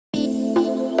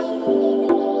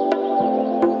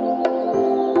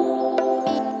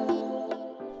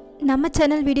நம்ம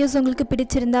channel videos உங்களுக்கு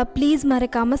பிடிச்சிருந்தா ப்ளீஸ்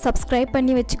மறக்காம சப்ஸ்கிரைப்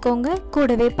பண்ணி வச்சுக்கோங்க.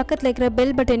 கூடவே பக்கத்தில் இருக்கிற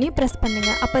பெல் பட்டனையும் ப்ரெஸ் பண்ணுங்க.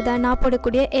 அப்பதான் நான்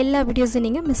போடக்கூடிய எல்லா வீடியோஸும்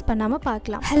நீங்க மிஸ் பண்ணாம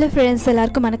பார்க்கலாம். ஹலோ ஃப்ரெண்ட்ஸ்,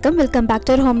 எல்லாருக்கும் வணக்கம். Welcome back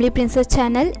to homely princess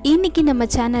channel. இன்னைக்கு நம்ம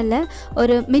சேனல்ல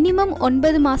ஒரு மினிமம்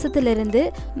 9 மாசத்திலிருந்து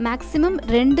மேக்ஸிமம்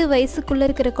 2 வயசுக்குள்ள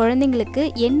இருக்கிற குழந்தைங்களுக்கு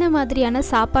என்ன மாதிரியான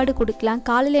சாப்பாடு கொடுக்கலாம்,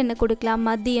 காலையில் என்ன கொடுக்கலாம்,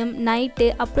 மதியம், நைட்டு,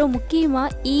 அப்புறம் முக்கியமா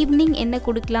ஈவினிங் என்ன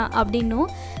கொடுக்கலாம்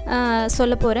அப்படின்னும்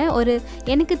சொல்ல போகிறேன். ஒரு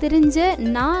எனக்கு தெரிஞ்ச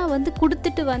நான்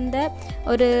கொடுத்துட்டு வந்த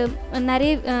ஒரு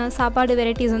நிறைய சாப்பாடு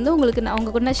வெரைட்டிஸ் உங்களுக்கு நான்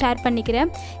உங்கள் கூட ஷேர் பண்ணிக்கிறேன்.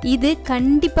 இது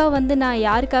கண்டிப்பாக நான்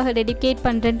யாருக்காக டெடிகேட்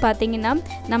பண்ணுறேன்னு பார்த்தீங்கன்னா,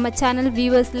 நம்ம சேனல்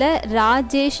வியூவர்ஸில்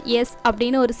ராஜேஷ் எஸ்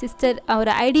அப்படின்னு ஒரு சிஸ்டர்,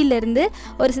 ஒரு ஐடியிலேருந்து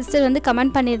ஒரு சிஸ்டர்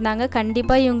கமெண்ட் பண்ணியிருந்தாங்க.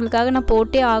 கண்டிப்பாக இவங்களுக்காக நான்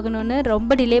போட்டே ஆகணும்னு.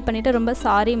 ரொம்ப டிலே பண்ணிவிட்டு ரொம்ப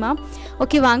சாரிம்மா.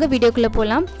 ஓகே, வாங்க வீடியோக்குள்ளே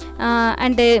போகலாம்.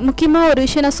 அண்டு முக்கியமாக ஒரு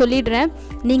விஷயம் நான் சொல்லிடுறேன்.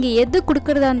 நீங்கள் எது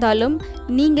கொடுக்குறதா இருந்தாலும்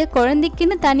நீங்கள்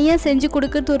குழந்தைக்குன்னு தனியாக செஞ்சு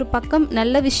கொடுக்குறது ஒரு பக்கம்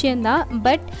நல்ல விஷயந்தான்.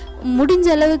 பட் முடிஞ்ச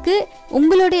அளவுக்கு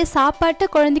உங்களுடைய சாப்பாட்டை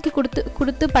குழந்தைக்கு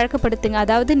கொடுத்து பழக்கப்படுத்துங்க.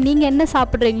 அதாவது நீங்கள் என்ன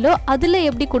சாப்பிட்றீங்களோ அதில்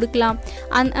எப்படி கொடுக்கலாம்.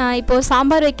 இப்போது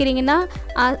சாம்பார் வைக்கிறீங்கன்னா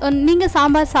நீங்கள்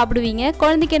சாம்பார் சாப்பிடுவீங்க,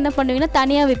 குழந்தைக்கு என்ன பண்ணுவீங்கன்னா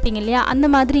தனியாக வைப்பீங்க இல்லையா? அந்த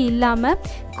மாதிரி இல்லாமல்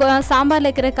சாம்பாரில்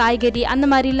இருக்கிற காய்கறி அந்த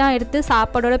மாதிரிலாம் எடுத்து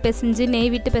சாப்பாடோட பிசைஞ்சு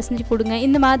நெய் விட்டு பிசைஞ்சு கொடுங்க.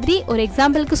 இந்த மாதிரி ஒரு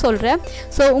எக்ஸாம்பிளுக்கு சொல்கிறேன்.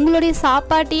 ஸோ உங்களுடைய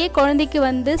சாப்பாட்டையே குழந்தைக்கு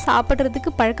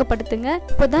சாப்பிட்றதுக்கு பழக்கப்படுத்துங்க.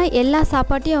 இப்போ தான் எல்லா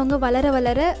சாப்பாட்டையும் அவங்க வளர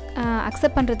வளர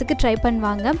அக்செப்ட் பண்ணுறதுக்கு ட்ரை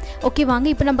பண்ணுவாங்க. ஓகே, வாங்க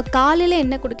இப்போ நம்ம காலையில்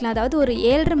என்ன கொடுக்கலாம், அதாவது ஒரு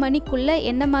 7:30 மணிக்குள்ளே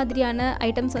என்ன மாதிரியான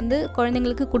ஐட்டம்ஸ்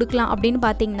குழந்தைங்களுக்கு கொடுக்கலாம் அப்படின்னு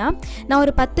பார்த்தீங்கன்னா, நான்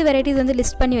ஒரு 10 வெரைட்டிஸ்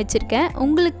லிஸ்ட் பண்ணி வச்சுருக்கேன்.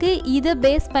 உங்களுக்கு இதை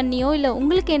பேஸ் பண்ணியோ இல்லை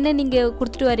உங்களுக்கு என்ன நீங்கள்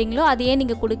கொடுத்துட்டு வரீங்களோ அதையே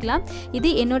நீங்கள் கொடுக்கலாம். இது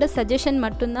என்னோட சஜஷன்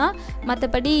மட்டும்தான்.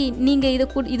 மற்றபடி நீங்கள்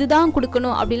இதுதான்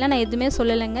கொடுக்கணும் அப்படின்லாம் நான் எதுவுமே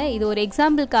சொல்லலைங்க. இது ஒரு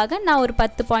எக்ஸாம்பிளுக்காக நான் ஒரு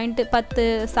 10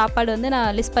 சாப்பாடு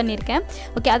நான் லிஸ்ட் பண்ணியிருக்கேன்.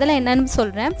 ஓகே, அதெல்லாம் என்னன்னு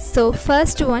சொல்கிறேன். ஸோ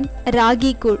ஃபர்ஸ்ட் ஒன்,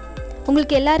 ராகி கூழ்.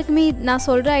 உங்களுக்கு எல்லாருக்குமே நான்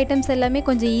சொல்கிற ஐட்டம்ஸ் எல்லாமே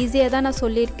கொஞ்சம் ஈஸியாக தான் நான்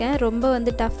சொல்லியிருக்கேன். ரொம்ப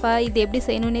டஃப்பாக இது எப்படி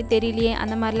செய்யணுன்னே தெரியலையே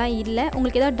அந்த மாதிரிலாம் இல்லை.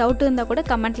 உங்களுக்கு ஏதாவது டவுட் இருந்தால் கூட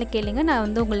கமெண்ட்டில் கேளுங்க,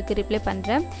 நான் உங்களுக்கு ரிப்ளை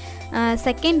பண்ணுறேன்.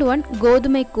 செகண்ட் ஒன்,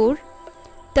 கோதுமை கூழ்.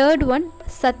 தேர்ட் ஒன்,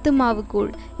 சத்து மாவு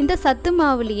கூழ். இந்த சத்து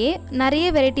மாவுலேயே நிறைய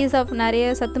வெரைட்டிஸ் ஆஃப் நிறைய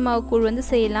சத்து மாவு கூழ்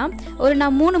செய்யலாம்.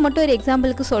 நான் 3 மட்டும் ஒரு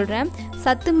எக்ஸாம்பிளுக்கு சொல்கிறேன்.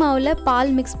 சத்து மாவில் பால்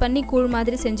மிக்ஸ் பண்ணி கூழ்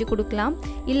மாதிரி செஞ்சு கொடுக்கலாம்.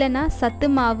 இல்லைனா சத்து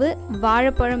மாவு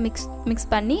வாழைப்பழம் மிக்ஸ்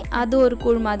பண்ணி அது ஒரு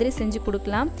கூழ் மாதிரி செஞ்சு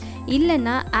கொடுக்கலாம்.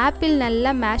 இல்லைனா ஆப்பிள்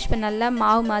நல்லா மேஷ் பண்ணி நல்லா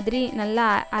மாவு மாதிரி நல்லா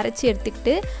அரைச்சி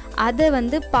எடுத்துக்கிட்டு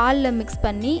அதை பாலில் மிக்ஸ்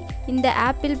பண்ணி இந்த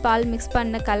ஆப்பிள் பால் மிக்ஸ்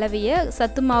பண்ண கலவையை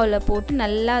சத்து மாவில் போட்டு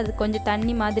நல்லா அது கொஞ்சம்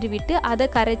தண்ணி மாதிரி விட்டு அதை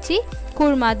கரைச்சி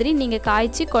கூழ் மாதிரி நீங்கள்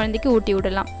காய்ச்சி குழந்தைக்கு ஊட்டி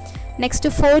விடலாம். Next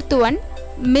fourth one,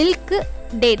 milk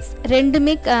dates.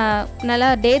 ரெண்டுமே நல்லா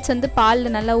டேட்ஸ்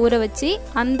பாலில் நல்லா ஊற வச்சு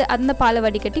அந்த பாலை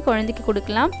வடிகட்டி குழந்தைக்கு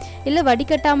கொடுக்கலாம். இல்லை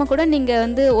வடிகட்டாமல் கூட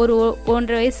நீங்கள் ஒரு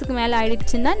 1.5 வயசுக்கு மேலே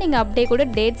ஆயிடுச்சுன்னா நீங்கள் அப்படியே கூட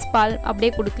டேட்ஸ் பால்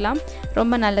அப்படியே கொடுக்கலாம்,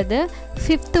 ரொம்ப நல்லது.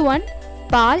 ஃபிஃப்த் ஒன்,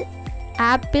 பால்,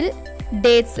 ஆப்பிள்,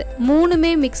 டேட்ஸ்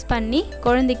 3மே மிக்ஸ் பண்ணி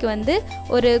குழந்தைக்கு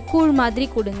ஒரு கூழ் மாதிரி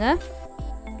கொடுங்க.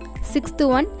 சிக்ஸ்த்து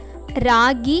ஒன்,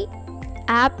 ராகி,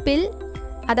 ஆப்பிள்,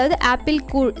 அதாவது ஆப்பிள்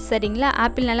கூழ், சரிங்களா?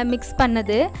 ஆப்பிள் நல்லா மிக்ஸ்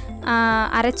பண்ணது,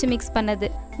 அரைச்சி மிக்ஸ் பண்ணது.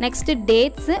 Next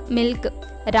dates, milk.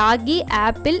 Ragi,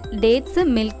 apple, dates,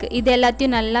 milk இது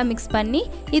எல்லாத்தையும் நல்லா மிக்ஸ் பண்ணி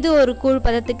இது ஒரு கூழ்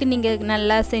பதத்துக்கு நீங்கள்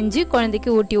நல்லா செஞ்சு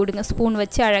குழந்தைக்கு ஊட்டி விடுங்க. ஸ்பூன்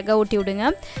வச்சு அழகாக ஊட்டி விடுங்க.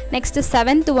 நெக்ஸ்ட்டு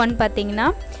செவன்த் ஒன் பார்த்தீங்கன்னா,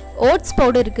 ஓட்ஸ்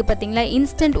பவுடர் இருக்குது பார்த்தீங்களா?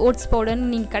 இன்ஸ்டன்ட் ஓட்ஸ் பவுடர்னு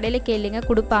நீங்கள் கடையில் கேளுங்க,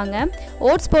 கொடுப்பாங்க.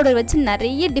 ஓட்ஸ் பவுடர் வச்சு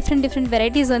நிறைய டிஃப்ரெண்ட்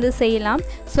வெரைட்டிஸ் செய்யலாம்.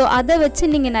 ஸோ அதை வச்சு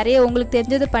நீங்கள் நிறைய உங்களுக்கு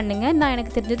தெரிஞ்சதை பண்ணுங்கள். நான்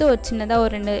எனக்கு தெரிஞ்சது ஒரு சின்னதாக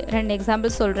ஒரு ரெண்டு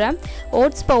எக்ஸாம்பிள் சொல்கிறேன்.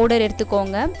 ஓட்ஸ் பவுடர்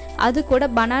எடுத்துக்கோங்க. அது கூட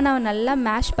பனானாவை நல்லா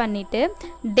மேஷ் பண்ணிவிட்டு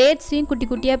டேட்ஸையும் குட்டி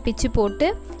குட்டியாக பிச்சு போட்டு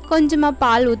கொஞ்சமாக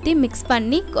பால் ஊற்றி மிக்ஸ்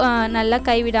பண்ணி நல்லா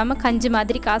கைவிடாமல் கஞ்சி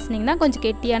மாதிரி காசுனிங்கன்னா கொஞ்சம்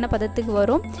கெட்டியான பதத்துக்கு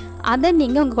வரும். அதை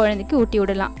நீங்கள் உங்கள் குழந்தைக்கு ஊட்டி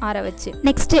விடலாம் ஆற வச்சு.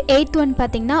 நெக்ஸ்ட்டு 8th ஒன்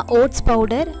பார்த்தீங்கன்னா, ஓட்ஸ்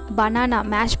பவுடர், பனானா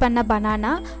மேஷ் பண்ண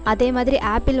பனானா, அதே மாதிரி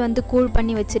ஆப்பிள் கூழ்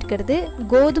பண்ணி வச்சுருக்கிறது,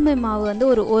 கோதுமை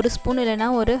மாவு ஒரு ஸ்பூன் இல்லைனா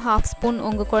ஒரு 1/2 ஸ்பூன்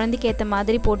உங்கள் குழந்தைக்கு ஏற்ற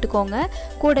மாதிரி போட்டுக்கோங்க.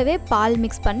 கூடவே பால்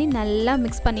மிக்ஸ் பண்ணி நல்லா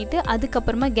மிக்ஸ் பண்ணிவிட்டு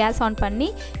அதுக்கப்புறமா கேஸ் ஆன் பண்ணி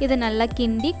இதை நல்லா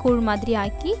கிண்டி கூழ் மாதிரி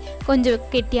ஆக்கி கொஞ்சம்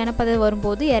கெட்டியான பதம்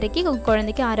வரும்போது இறக்கி உங்கள்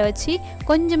குழந்தைக்கு ஆற வச்சு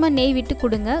கொஞ்சமாக நெய் விட்டு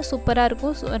கொடுங்க. சூப்பராக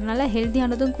இருக்கும், நல்லா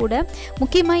ஹெல்த்தியானதும் கூட.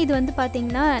 முக்கியமாக இது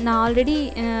பார்த்தீங்கன்னா, நான் ஆல்ரெடி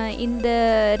இந்த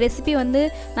ரெசிபி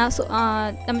நான்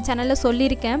நம்ம சேனலில்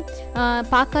சொல்லியிருக்கேன்.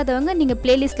 பார்க்காதவங்க நீங்கள்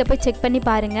ப்ளேலிஸ்ட்டில் போய் செக் பண்ணி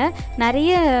பாருங்கள்.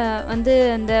 நிறைய அந்த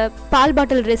பால்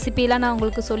பாட்டில் ரெசிபிலாம் நான்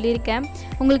உங்களுக்கு சொல்லியிருக்கேன்.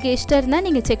 உங்களுக்கு இஷ்டம் இருந்தால்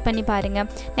நீங்கள் செக் பண்ணி பாருங்கள்.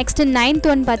 நெக்ஸ்ட்டு 9th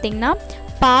ஒன் பார்த்தீங்கன்னா,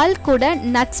 பால் கூட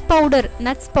நட்ஸ்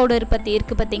பவுடர் பற்றி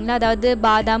இருக்குது பார்த்தீங்களா, அதாவது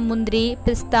பாதாம், முந்திரி,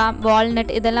 பிஸ்தா,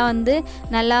 வால்நட் இதெல்லாம் வந்து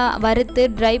நல்லா வறுத்து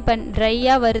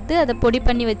ட்ரையாக வறுத்து அதை பொடி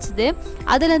பண்ணி வச்சுது.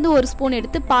 அதுலேருந்து ஒரு ஸ்பூன்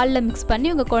எடுத்து பாலில் மிக்ஸ் பண்ணி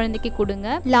உங்கள் குழந்தைக்கு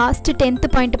கொடுங்க. லாஸ்ட்டு 10th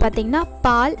பாயிண்ட் பார்த்தீங்கன்னா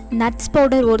பால், நட்ஸ்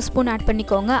பவுடர் ஒரு ஸ்பூன் ஆட்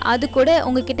பண்ணிக்கோங்க. அது கூட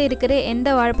உங்ககிட்ட இருக்கிற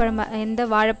எந்த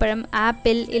வாழைப்பழம்,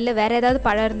 ஆப்பிள் இல்லை வேறு ஏதாவது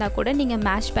பழம் இருந்தால் கூட நீங்கள்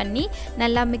மேஷ் பண்ணி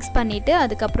நல்லா மிக்ஸ் பண்ணிவிட்டு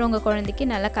அதுக்கப்புறம் உங்கள் குழந்தைக்கு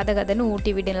நல்லா கதகதன்னு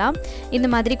ஊட்டி விடலாம். இந்த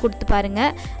மாதிரி கொடுத்து பாருங்கள்.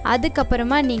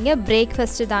 அதுக்கப்புறமா நீங்கள்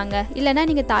பிரேக்ஃபாஸ்ட்டு தாங்க. இல்லைனா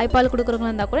நீங்கள் தாய்ப்பால் கொடுக்குறவங்களா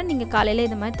இருந்தால் கூட நீங்கள் காலையில்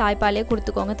இந்த மாதிரி தாய்ப்பாலே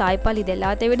கொடுத்துக்கோங்க. தாய்ப்பால் இது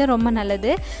எல்லாத்தையும் விட ரொம்ப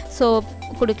நல்லது. ஸோ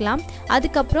கொடுக்கலாம்.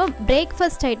 அதுக்கப்புறம்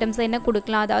பிரேக்ஃபாஸ்ட் ஐட்டம்ஸ் என்ன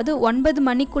கொடுக்கலாம், அதாவது 9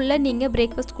 மணிக்குள்ளே நீங்கள்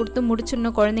பிரேக்ஃபாஸ்ட் கொடுத்து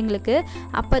முடிச்சிடணும் குழந்தைங்களுக்கு.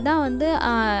 அப்போ தான் வந்து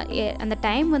அந்த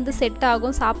டைம் வந்து செட்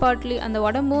ஆகும். சாப்பாட்லேயும் அந்த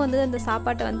உடம்பும் வந்து அந்த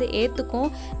சாப்பாட்டை வந்து ஏற்றுக்கும்.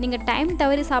 நீங்கள் டைம்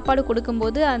தவறி சாப்பாடு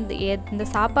கொடுக்கும்போது அந்த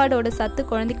சாப்பாடோட சத்து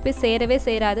குழந்தைக்கு போய் சேரவே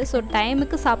சேராது. ஸோ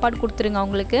டைமுக்கு சாப்பாடு கொடுத்துருங்க.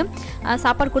 அவங்களுக்கு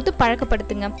சாப்பாடு கொடுத்து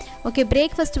பழக்கப்படுத்துங்க. ஓகே,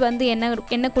 பிரேக்ஃபாஸ்ட் வந்து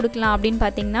என்ன கொடுக்கலாம் அப்படின்னு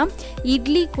பார்த்தீங்கன்னா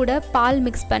இட்லி கூட பால்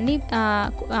மிக்ஸ் பண்ணி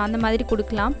அந்த மாதிரி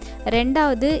கொடுக்கலாம்.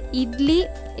 ரெண்டாவது இட்லி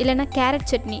இல்லைன்னா கேரட்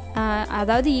சட்னி,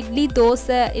 அதாவது இட்லி,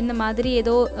 தோசை இந்த மாதிரி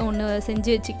ஏதோ ஒன்று செஞ்சு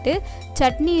வச்சுக்கிட்டு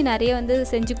சட்னி நிறைய வந்து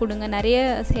செஞ்சு கொடுங்க. நிறைய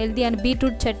ஹெல்த்தியான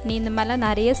பீட்ரூட் சட்னி இந்த மாதிரிலாம்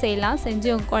நிறைய செய்யலாம். செஞ்சு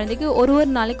உங்கள் குழந்தைக்கு ஒரு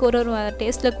நாளைக்கு ஒரு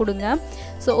டேஸ்ட்டில் கொடுங்க.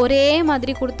 ஸோ ஒரே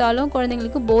மாதிரி கொடுத்தாலும்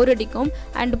குழந்தைங்களுக்கு போர் அடிக்கும்.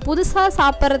 அண்ட் புதுசாக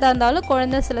சாப்பிட்றதா இருந்தாலும்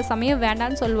குழந்தை சில சமயம்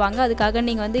வேண்டான்னு சொல்லுவாங்க. அதுக்காக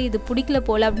நீங்கள் வந்து இது பிடிக்கல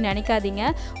போல் அப்படின்னு நினைக்காதீங்க.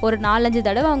 ஒரு 4-5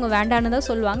 தடவை அவங்க வேண்டான்னு தான்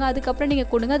சொல்லுவாங்க. அதுக்கப்புறம்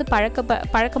நீங்கள் கொடுங்க. அது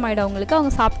பழக்கமாயிடும் அவங்களுக்கு,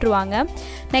 அவங்க சாப்பிட்ருவாங்க.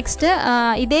 நெக்ஸ்ட்டு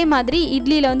இதே மாதிரி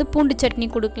இட்லியில் வந்து பூண்டு சட்னி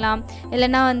கொடுக்கலாம்.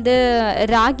 இல்லைனா வந்து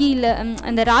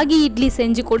அந்த ராகி இட்லி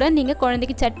செஞ்சு கூட நீங்கள்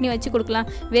குழந்தைக்கு சட்னி வச்சு கொடுக்கலாம்.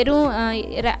 வெறும்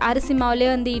அரிசி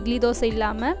மாவுலேயே வந்து இட்லி, தோசை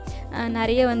இல்லாமல்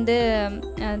நிறைய வந்து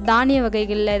தானிய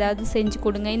வகைகளில் ஏதாவது செஞ்சு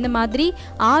கொடுங்க. இந்த மாதிரி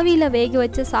ஆவியில் வேக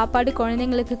வச்ச சாப்பாடு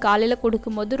குழந்தைங்களுக்கு காலையில்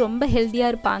கொடுக்கும்போது ரொம்ப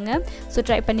ஹெல்த்தியாக இருப்பாங்க. ஸோ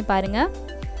ட்ரை பண்ணி பாருங்கள்.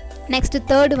 நெக்ஸ்ட்டு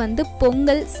 3rd வந்து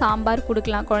பொங்கல், சாம்பார்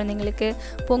கொடுக்கலாம் குழந்தைங்களுக்கு.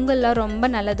 பொங்கல்லாம் ரொம்ப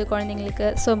நல்லது குழந்தைங்களுக்கு.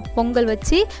 ஸோ பொங்கல்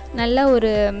வச்சு நல்ல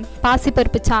ஒரு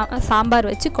பாசிப்பருப்பு சாம்பார்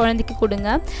வச்சு குழந்தைக்கு கொடுங்க.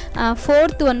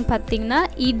 4th ஒன் பார்த்திங்கன்னா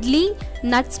இட்லி,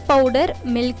 நட்ஸ் பவுடர்,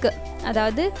 மில்க்கு.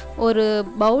 அதாவது ஒரு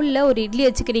பவுலில் ஒரு இட்லி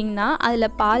வச்சுக்கிறீங்கன்னா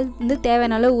அதில் பால் வந்து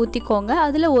தேவையான அளவு ஊற்றிக்கோங்க.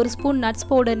 அதில் ஒரு ஸ்பூன் நட்ஸ்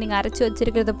பவுடர் நீங்கள் அரைச்சி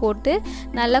வச்சுருக்கிறத போட்டு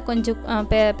நல்லா கொஞ்சம்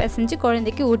பிசைஞ்சு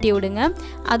குழந்தைக்கு ஊட்டி விடுங்க.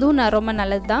 அதுவும் ரொம்ப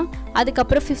நல்லது தான்.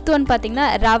 அதுக்கப்புறம் 5th ஒன் பார்த்திங்கன்னா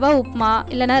ரவை உப்புமா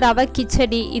இல்லைனா ரவை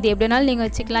கிச்சடி. இது எப்படி வேணாலும் நீங்கள்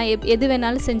வச்சுக்கலாம். எது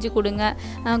வேணாலும் செஞ்சு கொடுங்க.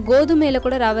 கோதுமையில்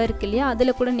கூட ரவை இருக்கு இல்லையா,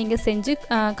 அதில் கூட நீங்கள் செஞ்சு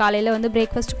காலையில் வந்து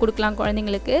பிரேக்ஃபாஸ்ட் கொடுக்கலாம்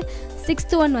குழந்தைங்களுக்கு.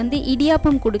 6th ஒன் வந்து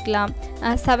இடியாப்பம் கொடுக்கலாம்.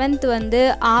 7th வந்து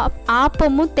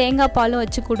ஆப்பமும் தேங்காய் பாலும்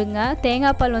வச்சு கொடுங்க.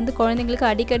 தேங்காய் பால் வந்து குழந்தைங்களுக்கு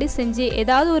அடிக்கடி செஞ்சு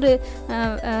ஏதாவது ஒரு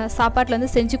சாப்பாட்டில்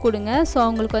வந்து செஞ்சு கொடுங்க. ஸோ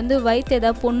அவங்களுக்கு வந்து வயிற்று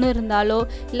ஏதாவது புண்ணு இருந்தாலோ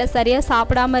இல்லை சரியாக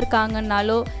சாப்பிடாமல்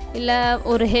இருக்காங்கன்னாலோ இல்லை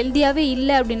ஒரு ஹெல்த்தியாகவே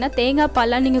இல்லை அப்படின்னா தேங்காய்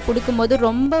பால்லாம் நீங்கள் கொடுக்கும்போது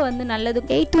ரொம்ப வந்து நல்லது.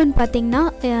 8th ஒன் பார்த்திங்கன்னா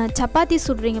சப்பாத்தி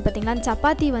சுடுறீங்க பார்த்திங்களா, அந்த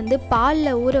சப்பாத்தி வந்து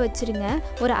பாலில் ஊற வச்சுருங்க.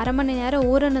 ஒரு அரை மணி நேரம்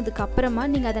ஊறினதுக்கு அப்புறமா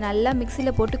நீங்கள் அதை நல்லா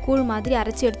மிக்சியில் போட்டு கூழ் மாதிரி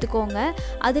அரைச்சி எடுத்துக்கோங்க.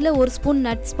 அதில் ஒரு ஸ்பூன்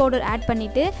நட்ஸ் பவுடர் ஆட்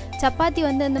பண்ணிவிட்டு சப்பாத்தி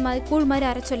வந்து அந்த மாதிரி கூழ் மாதிரி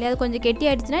அரைச்சொல்லி அது கொஞ்சம் கெட்டி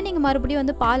ஆகிடுச்சுன்னா நீங்கள் மறுபடியும்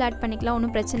வந்து பால் ஆட் பண்ணிக்கலாம்.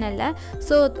 ஒன்றும் பிரச்சனை இல்லை.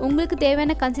 ஸோ உங்களுக்கு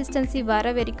தேவையான கன்சிஸ்டன்சி வர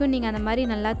வரைக்கும் நீங்கள் அந்த மாதிரி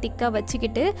நல்லா திக்காக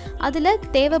வச்சுக்கிட்டு அதில்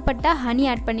தேவைப்பட்ட ஹனி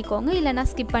ஆட் பண்ணிக்கோங்க. இல்லைனா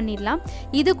ஸ்கிப் பண்ணிடலாம்.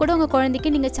 இது கூட உங்கள் குழந்தைக்கு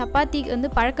நீங்கள் சப்பாத்தி வந்து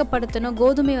பழக்கப்படுத்தணும்,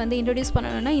 கோதுமை வந்து இன்ட்ரடியூஸ்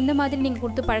பண்ணணும்னா இந்த மாதிரி நீங்கள்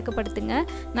கொடுத்து பழக்கப்படுத்துங்க.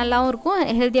 நல்லாவும் இருக்கும்,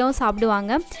 ஹெல்த்தியாகவும்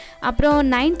சாப்பிடுவாங்க. அப்புறம்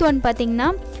 9th ஒன் பார்த்திங்கன்னா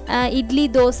இட்லி,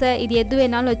 தோசை இது எது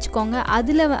வேணாலும் வச்சுக்கோங்க.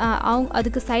 அதில்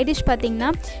அதுக்கு சைட் டிஷ்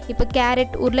பார்த்திங்கன்னா இப்போ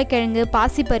கேரட், உருளைக்கிழங்கு,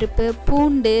 பாசிப்பருப்பு,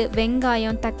 பூண்டு,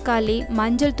 வெங்காயம், தக்காளி,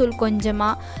 மஞ்சள் தூள்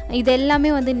கொஞ்சமாக இது எல்லாமே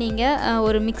வந்து நீங்கள்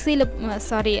ஒரு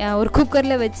ஒரு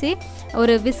குக்கரில் வச்சு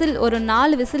ஒரு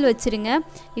 4 விசில் வச்சுருங்க.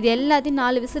 இது எல்லாத்தையும்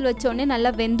 4 விசில் வச்சோடனே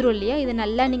நல்லா வெந்துடும் இல்லையா, இதை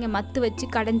நல்லா நீங்கள் மத்து வச்சு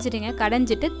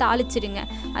கடைஞ்சிட்டு தாளிச்சிடுங்க.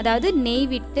 அதாவது நெய்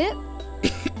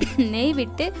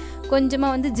விட்டு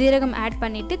கொஞ்சமாக வந்து ஜீரகம் ஆட்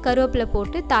பண்ணிவிட்டு கருவேப்பிலை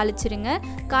போட்டு தாளிச்சிருங்க.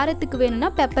 காரத்துக்கு வேணும்னா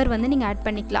பெப்பர் வந்து நீங்கள் ஆட்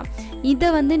பண்ணிக்கலாம். இதை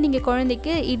வந்து நீங்கள்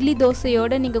குழந்தைக்கு இட்லி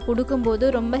தோசையோடு நீங்கள் கொடுக்கும்போது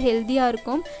ரொம்ப ஹெல்த்தியாக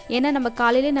இருக்கும். ஏன்னா நம்ம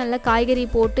காலையிலே நல்லா காய்கறி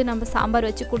போட்டு நம்ம சாம்பார்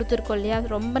வச்சு கொடுத்துருக்கோம் இல்லையா,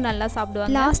 ரொம்ப நல்லா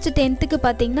சாப்பிடுவாங்க. லாஸ்ட் 10th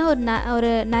பார்த்திங்கன்னா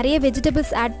ஒரு நிறைய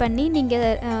வெஜிடபிள்ஸ் ஆட் பண்ணி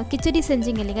நீங்கள் கிச்சடி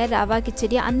செஞ்சீங்க இல்லைங்க, ரவா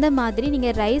கிச்சடி. அந்த மாதிரி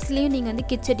நீங்கள் ரைஸ்லேயும் நீங்கள் வந்து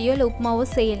கிச்சடியோ இல்லை உப்புமாவோ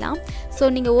செய்யலாம். ஸோ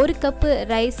நீங்கள் 1 கப்பு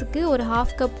ரைஸுக்கு ஒரு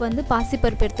 1/2 கப் வந்து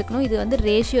பாசிப்பருப்பு எடுத்துக்கணும். இருக்கணும். இது வந்து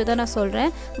ரேஷியோ தான் நான் சொல்கிறேன்.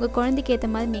 உங்கள் குழந்தைக்கு ஏற்ற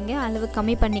மாதிரி நீங்கள் அளவு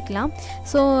கம்மி பண்ணிக்கலாம்.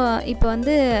 ஸோ இப்போ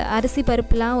வந்து அரிசி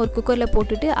பருப்புலாம் ஒரு குக்கரில்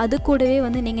போட்டுட்டு அது கூடவே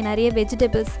வந்து நீங்கள் நிறைய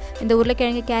வெஜிடபிள்ஸ், இந்த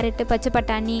உருளைக்கிழங்கு, கேரட்டு, பச்சை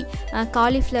பட்டாணி,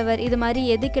 காலிஃப்ளவர், இது மாதிரி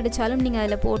எது கிடைச்சாலும் நீங்கள்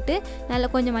அதில் போட்டு நல்லா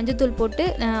கொஞ்சம் மஞ்சத்தூள் போட்டு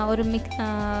ஒரு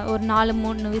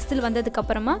 4-3 விசில்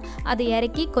வந்ததுக்கப்புறமா அதை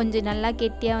இறக்கி கொஞ்சம் நல்லா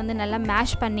கெட்டியாக வந்து நல்லா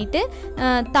மேஷ் பண்ணிவிட்டு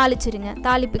தாளிச்சிருங்க.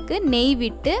 தாளிப்புக்கு நெய்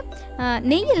விட்டு,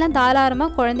 நெய்யெல்லாம்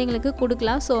தாராளமாக குழந்தைங்களுக்கு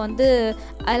கொடுக்கலாம். ஸோ வந்து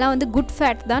அதெல்லாம் வந்து குட்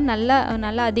ஃபேட் தான்,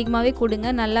 நல்லா அதிகமாகவே கொடுங்க.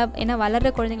 நல்லா ஏன்னா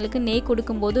வளர்கிற குழந்தைங்களுக்கு நெய்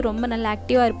கொடுக்கும்போது ரொம்ப நல்லா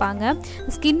ஆக்டிவாக இருப்பாங்க,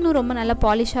 ஸ்கின்னும் ரொம்ப நல்லா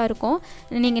பாலிஷாக இருக்கும்.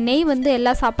 நீங்கள் நெய் வந்து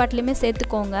எல்லா சாப்பாட்லேயுமே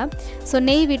சேர்த்துக்கோங்க. ஸோ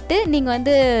நெய் விட்டு நீங்கள்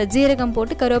வந்து ஜீரகம்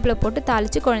போட்டு கருவேப்பிலை போட்டு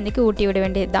தாளித்து குழந்தைக்கு ஊட்டி விட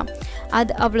வேண்டியது தான்.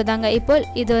 அது அவ்வளோதாங்க. இப்போ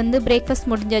இது வந்து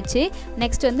பிரேக்ஃபாஸ்ட் முடிஞ்சாச்சு.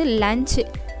 நெக்ஸ்ட் வந்து லஞ்சு.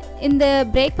 இந்த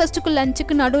பிரேக்ஃபாஸ்ட்டுக்கு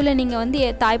லஞ்சுக்கு நடுவில் நீங்கள் வந்து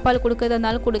தாய்ப்பால் கொடுக்குறதா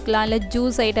இருந்தாலும் கொடுக்கலாம், இல்லை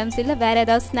ஜூஸ் ஐட்டம்ஸ், இல்லை வேறு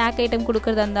ஏதாவது ஸ்நாக் ஐட்டம்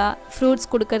கொடுக்குறதா இருந்தால், ஃப்ரூட்ஸ்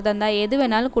கொடுக்குறதா இருந்தால் எது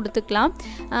வேணாலும் கொடுத்துக்கலாம்.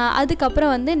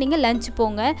 அதுக்கப்புறம் வந்து நீங்கள் லஞ்ச்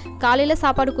போங்க. காலையில்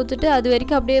சாப்பாடு கொடுத்துட்டு அது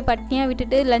வரைக்கும் அப்படியே பட்னியாக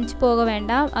விட்டுட்டு லஞ்ச் போக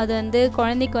வேண்டாம். அது வந்து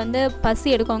குழந்தைக்கு வந்து பசி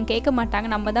எடுக்கும், அவங்க கேட்க மாட்டாங்க.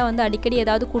 நம்ம தான் வந்து அடிக்கடி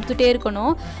ஏதாவது கொடுத்துட்டே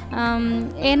இருக்கணும்.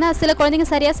 ஏன்னா சில குழந்தைங்க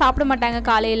சரியாக சாப்பிட மாட்டாங்க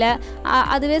காலையில்.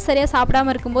 அதுவே சரியாக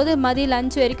சாப்பிடாமல் இருக்கும்போது மதியம்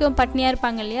லஞ்ச் வரைக்கும் பட்னியாக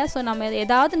இருப்பாங்க இல்லையா. ஸோ நம்ம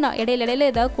ஏதாவது இடையில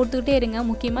ஏதாவது கொடுத்துக்கிட்டே இருங்க.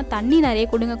 முக்கியமாக தண்ணி நிறைய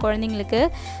கொடுங்க குழந்தைங்களுக்கு.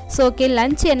 ஸோ ஓகே,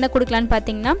 லஞ்ச் என்ன கொடுக்கலான்னு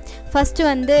பார்த்தீங்கன்னா, ஃபஸ்ட்டு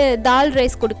வந்து தால்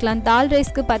ரைஸ் கொடுக்கலாம். தால்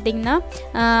ரைஸ்க்கு பார்த்தீங்கன்னா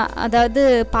அதாவது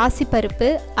பாசிப்பருப்பு,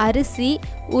 அரிசி,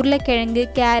 உருளைக்கிழங்கு,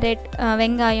 கேரட்,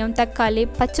 வெங்காயம், தக்காளி,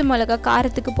 பச்சை மிளகா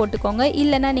காரத்துக்கு போட்டுக்கோங்க.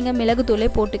 இல்லைனா நீங்கள் மிளகுத்தூளே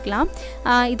போட்டுக்கலாம்.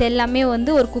 இது எல்லாமே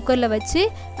வந்து ஒரு குக்கரில் வச்சு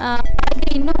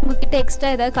காய்கறி இன்னும் உங்கள்கிட்ட எக்ஸ்ட்ரா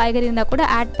ஏதாவது காய்கறி இருந்தால் கூட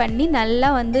ஆட் பண்ணி நல்லா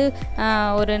வந்து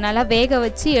ஒரு நல்லா வேக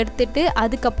வச்சு எடுத்துட்டு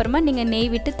அதுக்கப்புறமா நீங்கள் நெய்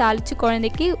விட்டு தாளித்து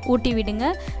குழந்தைக்கு ஊட்டி விடுங்க.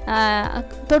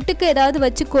 தொட்டுக்கு ஏதாவது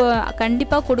வச்சு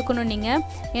கண்டிப்பாக கொடுக்கணும் நீங்கள்.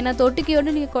 ஏன்னா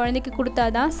தொட்டுக்கையோடு நீங்கள் குழந்தைக்கு கொடுத்தா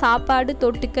தான் சாப்பாடு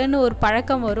தொட்டுக்குன்னு ஒரு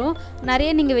பழக்கம் வரும்.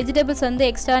 நிறைய நீங்கள் வெஜிடபிள்ஸ் வந்து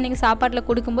எக்ஸ்ட்ரா நீங்கள் சாப்பாட்டில்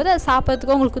கொடுக்கும்போது அது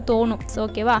சாப்பிட்றதுக்கும் உங்களுக்கு தோணும். ஸோ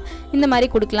ஓகேவா, இந்த மாதிரி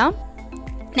கொடுக்கலாம்.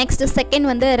 நெக்ஸ்ட்டு செகண்ட்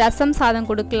வந்து ரசம் சாதம்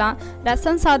கொடுக்கலாம்.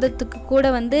 ரசம் சாதத்துக்கு கூட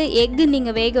வந்து எக்கு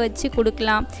நீங்கள் வேக வச்சு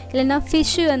கொடுக்கலாம். இல்லைன்னா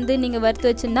ஃபிஷ்ஷு வந்து நீங்கள் வறுத்து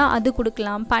வச்சுருந்தா அது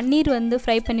கொடுக்கலாம். பன்னீர் வந்து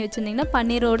ஃப்ரை பண்ணி வச்சுருந்தீங்கன்னா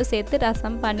பன்னீரோடு சேர்த்து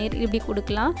ரசம், பன்னீர் இப்படி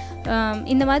கொடுக்கலாம்.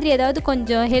 இந்த மாதிரி ஏதாவது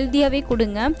கொஞ்சம் ஹெல்த்தியாகவே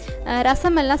கொடுங்க.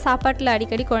 ரசம் எல்லாம் சாப்பாட்டில்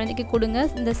அடிக்கடி குழந்தைக்கு கொடுங்க.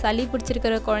 இந்த சளி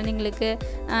பிடிச்சிருக்கிற குழந்தைங்களுக்கு,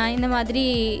 இந்த மாதிரி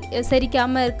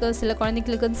செரிக்காமல் இருக்க சில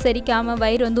குழந்தைங்களுக்கு வந்து செரிக்காமல்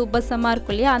வயிறு வந்து உபசமாக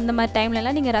இருக்கும் இல்லையா, அந்த மாதிரி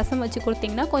டைம்லலாம் நீங்கள் ரசம் வச்சு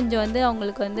கொடுத்தீங்கன்னா கொஞ்சம் வந்து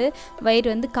அவங்களுக்கு வந்து வயிறு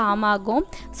வந்து காமாகும்.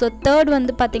 ஸோ தேர்ட்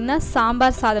வந்து பார்த்திங்கன்னா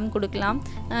சாம்பார் சாதம் கொடுக்கலாம்.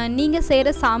 நீங்கள் செய்கிற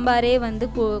சாம்பாரே வந்து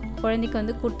குழந்தைக்கு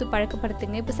வந்து கொடுத்து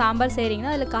பழக்கப்படுத்துங்க. இப்போ சாம்பார்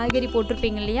செய்கிறீங்கன்னா அதில் காய்கறி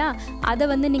போட்டிருப்பீங்க இல்லையா, அதை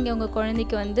வந்து நீங்கள் உங்கள்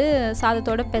குழந்தைக்கு வந்து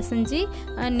சாதத்தோடு பிசைஞ்சு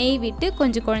நெய் விட்டு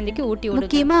கொஞ்சம் குழந்தைக்கு ஊட்டி விடுங்க.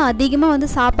 முக்கியமாக அதிகமாக வந்து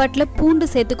சாப்பாட்டில் பூண்டு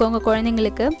சேர்த்துக்கோங்க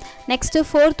குழந்தைங்களுக்கு. நெக்ஸ்ட்டு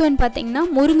ஃபோர்த் ஒன் பார்த்திங்கன்னா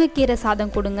முருங்கைக்கீரை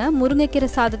சாதம் கொடுங்க.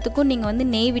 முருங்கைக்கீரை சாதத்துக்கும் நீங்கள் வந்து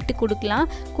நெய் விட்டு கொடுக்கலாம்.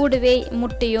 கூடவே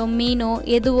முட்டையோ மீனோ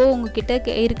எதுவோ உங்ககிட்ட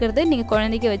இருக்கிறத நீங்கள்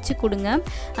குழந்தைக்கு வச்சு கொடுங்க.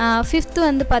 ஃபிஃப்த்து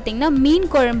வந்து பார்த்திங்கன்னா மீன்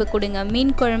குழம்பு கொடுங்க.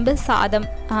 மீன் குழம்பு சாதம்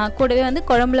கூடவே வந்து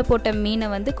குழம்புல போட்ட மீனை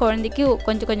வந்து குழந்தைக்கு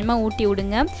கொஞ்சம் கொஞ்சமாக ஊட்டி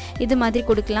விடுங்க. இது மாதிரி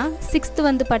கொடுக்கலாம். சிக்ஸ்த்து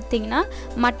வந்து பார்த்திங்கன்னா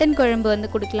மட்டன் குழம்பு வந்து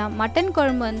கொடுக்கலாம். மட்டன்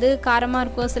குழம்பு வந்து காரமாக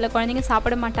இருக்கும், சில குழந்தைங்க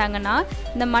சாப்பிட மாட்டாங்கன்னா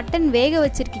இந்த மட்டன் வேக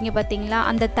வச்சுருக்கீங்க பார்த்திங்களா,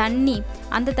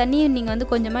 அந்த தண்ணியை நீங்கள் வந்து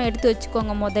கொஞ்சமாக எடுத்து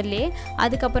வச்சுக்கோங்க முதல்ல.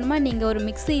 அதுக்கப்புறமா நீங்கள் ஒரு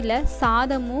மிக்சியில்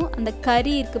சாதமும் அந்த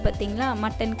கறி இருக்குது பார்த்திங்களா,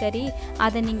 மட்டன் கறி,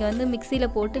 அதை நீங்கள் வந்து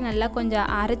மிக்சியில் போட்டு நல்லா கொஞ்சம்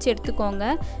அரைச்சி எடுத்துக்கோங்க.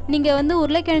 நீங்கள் வந்து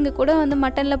உருளைக்கிழங்கு கூட வந்து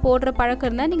மட்டனில் போடுற பழக்கம்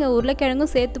இருந்தால் நீங்கள்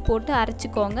உருளைக்கிழங்கும் சேர்த்து போட்டு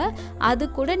அரைச்சிக்கோங்க. அது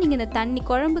கூட நீங்கள் இந்த தண்ணி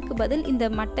குழம்புக்கு பதில் இந்த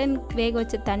மட்டன் வேக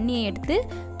வச்ச தண்ணியை எடுத்து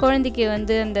குழந்தைக்கு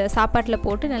வந்து அந்த சாப்பாட்டில்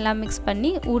போட்டு நல்லா மிக்ஸ்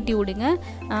பண்ணி ஊட்டி விடுங்க.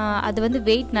 அது வந்து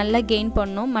வெயிட் நல்லா கெயின்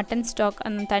பண்ணும் மட்டன் ஸ்டாக்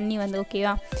அந்த தண்ணி வந்து.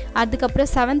 ஓகேவா,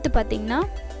 அதுக்கப்புறம் செவன்த்து பார்த்திங்கன்னா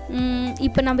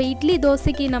இப்போ நம்ம இட்லி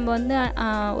தோசைக்கு நம்ம வந்து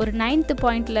ஒரு 9th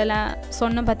பாயிண்ட்லலாம்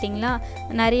சொன்னோம் பார்த்திங்களா,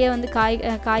 நிறைய வந்து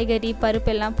காய்கறி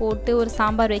பருப்பு எல்லாம் போட்டு ஒரு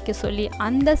சாம்பார் வைக்க சொல்லி,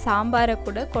 அந்த சாம்பாரை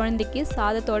கூட குழந்தைக்கு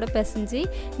சாதத்தோடு பிசைஞ்சு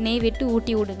நெய் விட்டு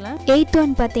ஊட்டி விடுங்களேன். 8th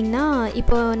ஒன் பார்த்திங்கன்னா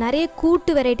இப்போ நிறைய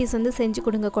கூட்டு வெரைட்டிஸ் வந்து செஞ்சு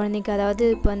கொடுங்க குழந்தைக்கு. அதாவது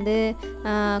இப்போ வந்து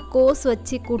கோஸ்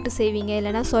வச்சு கூட்டு செய்வீங்க,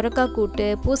 இல்லைனா சொரக்காய் கூட்டு,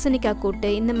 பூசணிக்காய்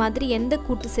கூட்டு, இந்த மாதிரி எந்த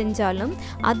கூட்டு செஞ்சாலும்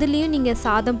அதுலேயும் நீங்கள்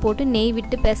சாதம் போட்டு நெய்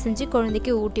விட்டு பிசைஞ்சு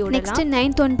குழந்தைக்கு ஊட்டி விடலாம். நெக்ஸ்ட்டு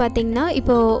 9th ஒன் பார்த்திங்கன்னா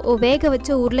இப்போ வேக வச்ச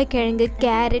உருளைக்கிழங்கு,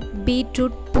 கேரட்,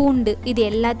 பீட்ரூட், பூண்டு இது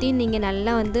எல்லாத்தையும் நீங்கள்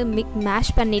நல்லா வந்து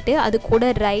மேஷ் பண்ணிவிட்டு அது கூட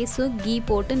ரைஸும் கீ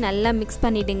போட்டு நல்லா மிக்ஸ்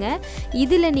பண்ணிவிடுங்க.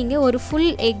 இதில் நீங்கள் ஒரு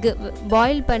ஃபுல் எக்கு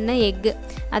பாயில் பண்ண எக்கு,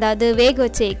 அதாவது வேக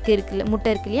வச்ச எக்கு இருக்குல்ல,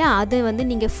 முட்டை இருக்கு இல்லையா, அதை வந்து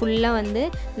நீங்கள் ஃபுல்லாக வந்து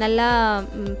நல்லா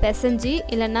பிசைஞ்சு,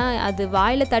 இல்லைன்னா அது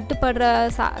வாயில்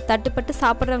தட்டுப்பட்டு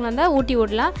சாப்பிட்றவங்க இருந்தால் ஊட்டி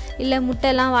விடலாம். இல்லை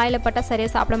முட்டைலாம் வாயில் பட்டால்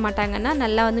சரியாக சாப்பிட மாட்டாங்கன்னா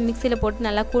நல்லா வந்து மிக்சியில் போட்டு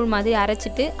நல்லா கூழ் மாதிரி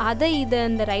அரைச்சிட்டு அதை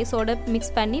அந்த ரைஸோட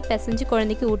மிக்ஸ் பண்ணி பிசைஞ்சு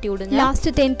குழந்தைக்கு ஊட்டி விடுங்க.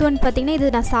 லாஸ்ட்டு 10th ஒன் பார்த்திங்கன்னா, இது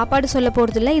நான் சாப்பாடு சொல்ல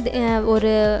போகிறதில்ல, இது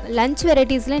ஒரு லஞ்ச்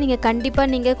வெரைட்டிஸில் நீங்கள்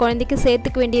கண்டிப்பாக நீங்கள் குழந்தைக்கு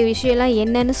சேர்த்துக்க வேண்டிய விஷயம்லாம்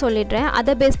என்னன்னு சொல்லிடுறேன்.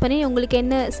 அதை பேஸ் பண்ணி உங்களுக்கு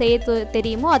என்ன செய்ய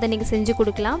தெரியுமோ அதை நீங்கள் செஞ்சு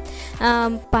கொடுக்கலாம்.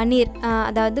 பன்னீர்,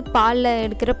 அதாவது பாலில்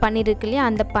எடுக்கிற பன்னீர் இருக்கு இல்லையா,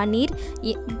 அந்த பன்னீர்,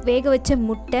 வேக வச்ச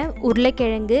முட்டை,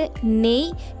 உருளைக்கிழங்கு,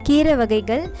 நெய், கீரை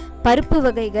வகைகள், பருப்பு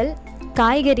வகைகள்,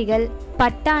 காய்கறிகள்,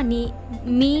 பட்டாணி,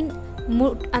 மீன்,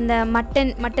 அந்த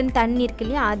மட்டன் தண்ணி இருக்கு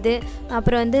இல்லையா அது,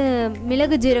 அப்புறம் வந்து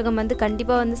மிளகு ஜீரகம் வந்து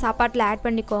கண்டிப்பாக வந்து சாப்பாட்டில் ஆட்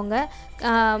பண்ணிக்கோங்க.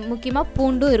 முக்கியமாக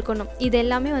பூண்டும் இருக்கணும். இது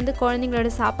எல்லாமே வந்து குழந்தைங்களோட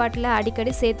சாப்பாட்டில்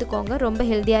அடிக்கடி சேர்த்துக்கோங்க, ரொம்ப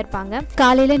ஹெல்த்தியாக இருப்பாங்க.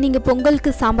 காலையில் நீங்கள்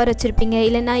பொங்கலுக்கு சாம்பார் வச்சுருப்பீங்க,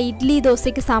 இல்லைனா இட்லி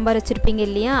தோசைக்கு சாம்பார் வச்சுருப்பீங்க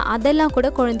இல்லையா, அதெல்லாம் கூட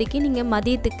குழந்தைக்கு நீங்கள்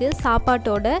மதியத்துக்கு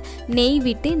சாப்பாட்டோட நெய்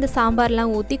விட்டு இந்த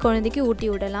சாம்பார்லாம் ஊற்றி குழந்தைக்கு ஊட்டி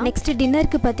விடலாம். நெக்ஸ்ட்டு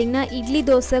டின்னருக்கு பார்த்திங்கன்னா இட்லி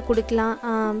தோசை கொடுக்கலாம்,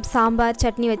 சாம்பார்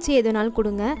சட்னி வச்சு எதுனாலும்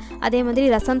கொடுங்க. அதே மாதிரி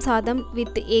ரசம் சாதம்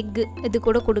வித் எக்கு இது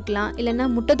கூட கொடுக்கலாம், இல்லைன்னா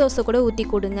முட்டை தோசை கூட ஊற்றி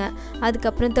கொடுங்க.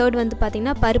 அதுக்கப்புறம் தேர்ட் வந்து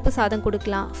பார்த்திங்கன்னா பருப்பு சாதம்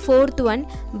கொடுக்கலாம். 4th ஒன்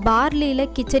பார்லியில்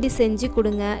கிச்சடி செஞ்சு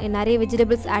கொடுங்க. நிறைய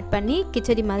வெஜிடபிள்ஸ் ஆட் பண்ணி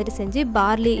கிச்சடி மாதிரி செஞ்சு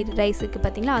பார்லி ரைஸுக்கு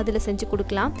பார்த்திங்களா அதில் செஞ்சு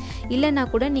கொடுக்கலாம். இல்லைன்னா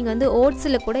கூட நீங்கள் வந்து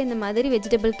ஓட்ஸில் கூட இந்த மாதிரி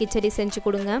வெஜிடபிள் கிச்சடி செஞ்சு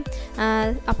கொடுங்க.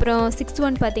 அப்புறம் 6th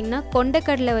ஒன் பார்த்திங்கன்னா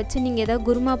கொண்டைக்கடலை வச்சு நீங்கள் ஏதாவது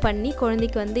குருமா பண்ணி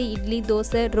குழந்தைக்கு வந்து இட்லி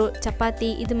தோசை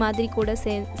சப்பாத்தி இது மாதிரி கூட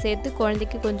சேர்த்து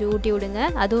குழந்தைக்கு கொஞ்சம் ஊட்டி விடுங்க,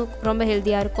 அதுவும் ரொம்ப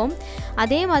ஹெல்த்தியாக இருக்கும்.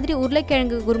 அதே மாதிரி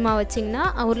உருளைக்கிழங்கு குருமா வச்சிங்கன்னா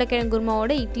உருளைக்கிழங்கு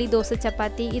குருமாவோட இட்லி தோசை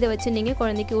சப்பாத்தி இதை வச்சு நீங்கள்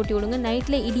குழந்தைக்கு ஊட்டி விடுங்க.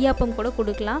 நைட்டில் இடியாப்பம் கூட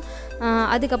கொடுக்கலாம்.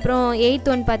 அதுக்கப்புறம் 8th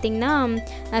ஒன் பார்த்திங்கன்னா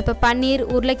இப்போ பன்னீர்,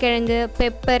 உருளைக்கிழங்கு,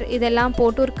 பெப்பர் இதெல்லாம்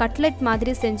போட்டு ஒரு கட்லெட்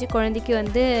மாதிரி செஞ்சு குழந்தைக்கு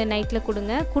வந்து நைட்டில்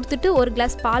கொடுங்க. கொடுத்துட்டு ஒரு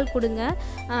கிளாஸ் பால் கொடுங்க.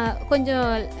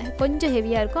 கொஞ்சம்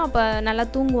ஹெவியாக இருக்கும், அப்போ நல்லா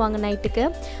தூங்குவாங்க நைட்டுக்கு.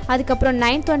 அதுக்கப்புறம்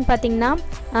 9th ஒன் பார்த்திங்கன்னா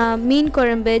மீன்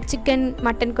குழம்பு, சிக்கன்,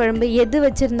 மட்டன் குழம்பு எது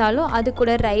வச்சுருந்தாலும் அது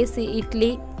கூட ரைஸ்,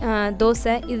 இட்லி,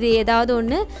 தோசை இது ஏதாவது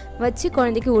ஒன்று வச்சு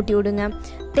குழந்தைக்கு ஊட்டி விடுங்க.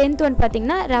 10th ஒன்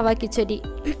பார்த்திங்கன்னா ரவா கிச்சடி.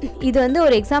 இது வந்து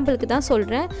ஒரு எக்ஸாம்பிளுக்கு தான்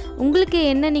சொல்கிறேன். உங்களுக்கு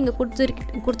என்ன நீங்கள்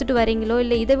கொடுத்துட்டு வரீங்களோ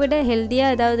இல்லை இதை விட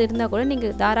ஹெல்த்தியாக ஏதாவது இருந்தால் கூட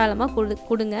நீங்கள் தாராளமாக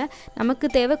கொடுங்க. நமக்கு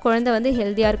தேவை குழந்தை வந்து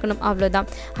ஹெல்த்தியாக இருக்கணும், அவ்வளோதான்.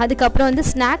 அதுக்கப்புறம் வந்து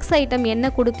ஸ்நாக்ஸ் ஐட்டம்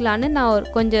என்ன கொடுக்கலான்னு நான்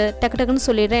கொஞ்சம் டக்குன்னு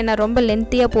சொல்லிடுறேன், ஏன்னா ரொம்ப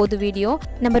லென்த்தியாக போகுது வீடியோ.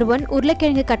 நம்பர் 1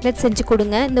 உருளைக்கிழங்கு கட்லெட் செஞ்சு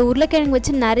கொடுங்க. இந்த உருளைக்கிழங்கு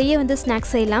வச்சு நிறைய வந்து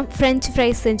ஸ்நாக்ஸ் செய்யலாம். ஃப்ரெஞ்ச்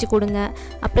ஃப்ரைஸ் செஞ்சு கொடுங்க.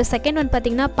 அப்புறம் 2nd ஒன்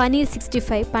பார்த்திங்கன்னா பன்னீர்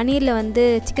 65, பன்னீரில் வந்து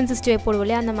சிக்கன் 65 போடுவோம்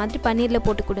இல்லையா, அந்த மாதிரி பன்னீரில்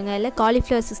போட்டு கொடுங்க, இல்லை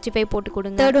காலிஃப்ளவர் 65 போட்டு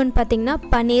கொடுங்க. 3rd ஒன் பார்த்திங்கன்னா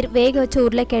பன்னீர், வேக வச்ச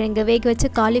உருளைக்கிழங்கு, வேக வச்ச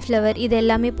காலிஃப்ளவர் இது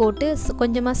எல்லாமே போட்டு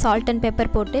கொஞ்சமாக சால்ட் அண்ட்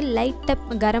பெப்பர் போட்டு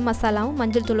லைட்டாக கரம் மசாலாவும்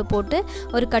மஞ்சள் தூள் போட்டு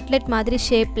ஒரு கட்லெட் மாதிரி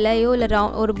ஷேப்லையோ இல்லை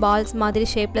ஒரு பால்ஸ் மாதிரி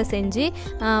ஷேப்பில் செஞ்சு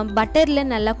பட்டரில்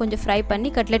நல்லா கொஞ்சம் ஃப்ரை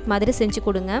பண்ணி கட்லெட் மாதிரி செஞ்சு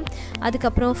கொடுங்க.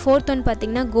 அதுக்கப்புறம் 4th ஒன்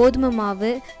பார்த்திங்கன்னா கோதுமை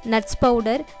மாவு, நட்ஸ்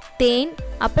பவுடர், தேன்,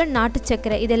 அப்புறம் நாட்டு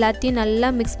சர்க்கரை இது எல்லாத்தையும் நல்லா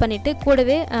மிக்ஸ் பண்ணிவிட்டு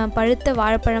கூடவே பழுத்த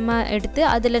வாழைப்பழமாக எடுத்து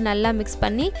அதில் நல்லா மிக்ஸ்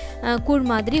பண்ணி கூழ்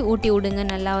மாதிரி ஊட்டி விடுங்க.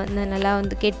 நல்லா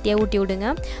வந்து கெட்டியாக ஊட்டி விடுங்க.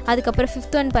 அதுக்கப்புறம்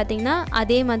 5th ஒன் பார்த்திங்கன்னா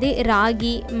அதே மாதிரி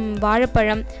ராகி,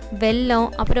 வாழைப்பழம், வெல்லம்,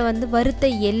 அப்புறம் வந்து வறுத்த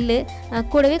எள்ளு,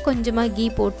 கூடவே கொஞ்சமாக கீ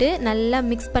போட்டு நல்லா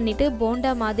மிக்ஸ் பண்ணிவிட்டு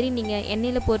போண்டா மாதிரி நீங்கள்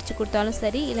எண்ணெயில் பொரிச்சு கொடுத்தாலும்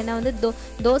சரி, இல்லைனா வந்து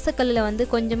தோசைக்கல்லில் வந்து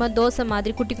கொஞ்சமாக தோசை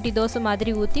மாதிரி குட்டி தோசை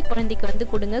மாதிரி ஊற்றி குழந்தைக்கு வந்து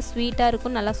கொடுங்க. ஸ்வீட்டாக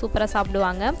இருக்கும், நல்லா சூப்பராக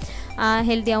சாப்பிடுவாங்க,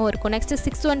 ஹெல்த்தியாகவும் இருக்கும். நெக்ஸ்ட்டு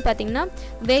 6th ஒன் பார்த்திங்கன்னா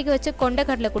வேக வச்ச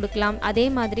கொண்டைக்கடலை கொடுக்கலாம். அதே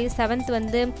மாதிரி 7th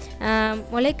வந்து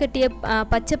முளைக்கட்டிய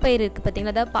பச்சை பயிர் இருக்குது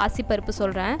பார்த்திங்களா, அதாவது பாசிப்பருப்பு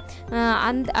சொல்கிறேன்,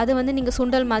 அது வந்து நீங்கள்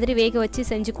சுண்டல் மாதிரி வேக வச்சு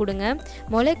செஞ்சு கொடுங்க.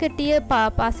 முளைக்கட்டிய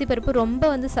பாசிப்பருப்பு ரொம்ப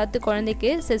வந்து சத்து குழந்தைக்கு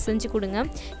செஞ்சு கொடுங்க.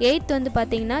 8th வந்து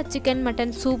பார்த்திங்கன்னா சிக்கன்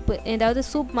மட்டன் சூப்பு, ஏதாவது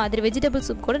சூப் மாதிரி வெஜிடபிள்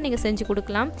சூப் கூட நீங்கள் செஞ்சு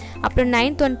கொடுக்கலாம். அப்புறம்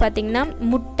 9th ஒன் பார்த்திங்கன்னா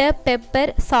முட்டை,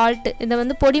 பெப்பர், சால்ட் இதை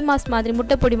வந்து பொடி மாஸ் மாதிரி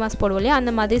முட்டை பொடி மாஸ் போடுவோம் இல்லையா,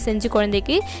 அந்த மாதிரி செஞ்சு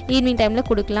குழந்தைக்கு ஈவினிங் டைமில்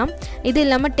கொடுக்கலாம். இது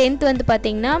இல்லாமல் 10th வந்து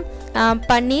பார்த்திங்கன்னா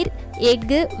பன்னீர்,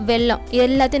 எக்கு, வெல்லம்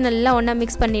எல்லாத்தையும் நல்லா ஒன்றா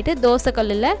மிக்ஸ் பண்ணிவிட்டு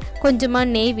தோசைக்கல்லில் கொஞ்சமாக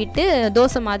நெய் விட்டு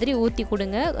தோசை மாதிரி ஊற்றி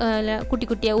கொடுங்க.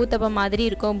 குட்டியாக ஊத்தப்பம் மாதிரி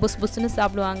இருக்கும், புஸ்னு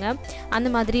சாப்பிடுவாங்க, அந்த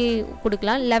மாதிரி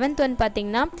கொடுக்கலாம். 11th ஒன்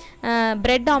பார்த்திங்கன்னா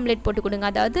ப்ரெட் ஆம்லேட் போட்டு கொடுங்க.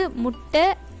 அதாவது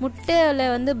முட்டையில்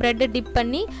வந்து ப்ரெட்டை டிப்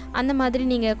பண்ணி அந்த மாதிரி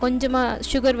நீங்கள் கொஞ்சமாக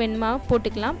சுகர் வேணுமா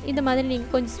போட்டுக்கலாம். இந்த மாதிரி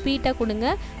நீங்கள் கொஞ்சம் ஸ்வீட்டாக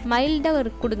கொடுங்க,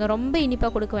 மைல்டாக கொடுங்க, ரொம்ப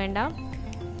இனிப்பாக கொடுக்க வேண்டாம்.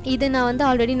 இது நான் வந்து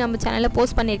ஆல்ரெடி நம்ம சேனலில்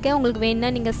போஸ்ட் பண்ணியிருக்கேன். உங்களுக்கு வேணுன்னா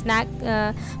நீங்கள் ஸ்நாக்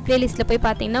ப்ளேலிஸ்ட்டில் போய்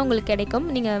பார்த்தீங்கன்னா உங்களுக்கு கிடைக்கும்.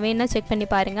 நீங்கள் வேணுன்னா செக் பண்ணி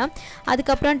பாருங்கள்.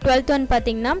 அதுக்கப்புறம் 12th ஒன்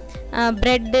பார்த்தீங்கன்னா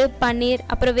ப்ரெட்டு, பன்னீர்,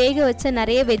 அப்புறம் வேக வச்ச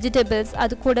நிறைய வெஜிடபிள்ஸ்,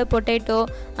 அது கூட பொட்டேட்டோ,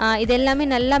 இது எல்லாமே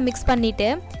நல்லா மிக்ஸ் பண்ணிவிட்டு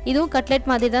இதுவும் கட்லெட்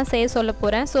மாதிரி தான் செய்ய சொல்ல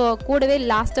போகிறேன். ஸோ கூடவே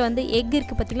லாஸ்ட்டு வந்து எக்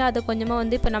இருக்குது பார்த்திங்களா, அதை கொஞ்சமாக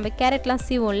வந்து இப்போ நம்ம கேரட்லாம்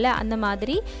சீவோம்ல அந்த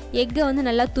மாதிரி எக்கை வந்து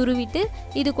நல்லா துருவிட்டு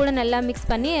இது கூட நல்லா மிக்ஸ்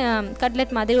பண்ணி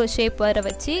கட்லெட் மாதிரி ஒரு ஷேப் வர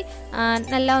வச்சு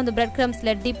நல்லா வந்து பிரெட்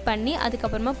க்ரம்ஸில் டிப் பண்ணி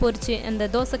அதுக்கப்புறமா பொரிச்சு அந்த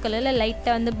தோசைக்கல்லில்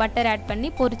லைட்டாக வந்து பட்டர் ஆட் பண்ணி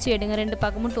பொரிச்சு எடுங்க. 2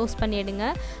 பக்கமும் டோஸ்ட் பண்ணி எடுங்க.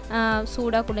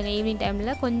 சூடாக கொடுங்க. ஈவினிங்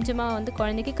டைமில் கொஞ்சமாக வந்து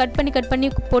குழந்தைக்கு கட் பண்ணி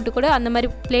போட்டு கூட அந்த மாதிரி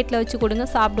பிளேட்டில் வச்சு கொடுங்க,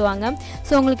 சாப்பிடுவாங்க.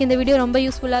 ஸோ உங்களுக்கு இந்த வீடியோ ரொம்ப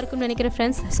யூஸ்ஃபுல்லாக இருக்கும்னு நினைக்கிறேன்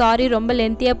ஃப்ரெண்ட்ஸ். சாரி ரொம்ப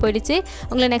லென்த்தியாக போயிடுச்சு.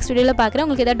 உங்களை நெக்ஸ்ட் வீடியோவில் பார்க்குறேன்.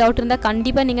 உங்களுக்கு ஏதாவது டவுட் இருந்தால்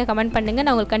கண்டிப்பாக நீங்கள் கமெண்ட் பண்ணுங்கள்.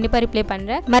 நான் உங்களுக்கு கண்டிப்பாக ரிப்ளை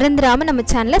பண்ணுறேன். மறந்துடாமல் நம்ம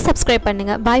சேனலை சப்ஸ்கிரைப்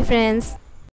பண்ணுங்கள். Bye friends.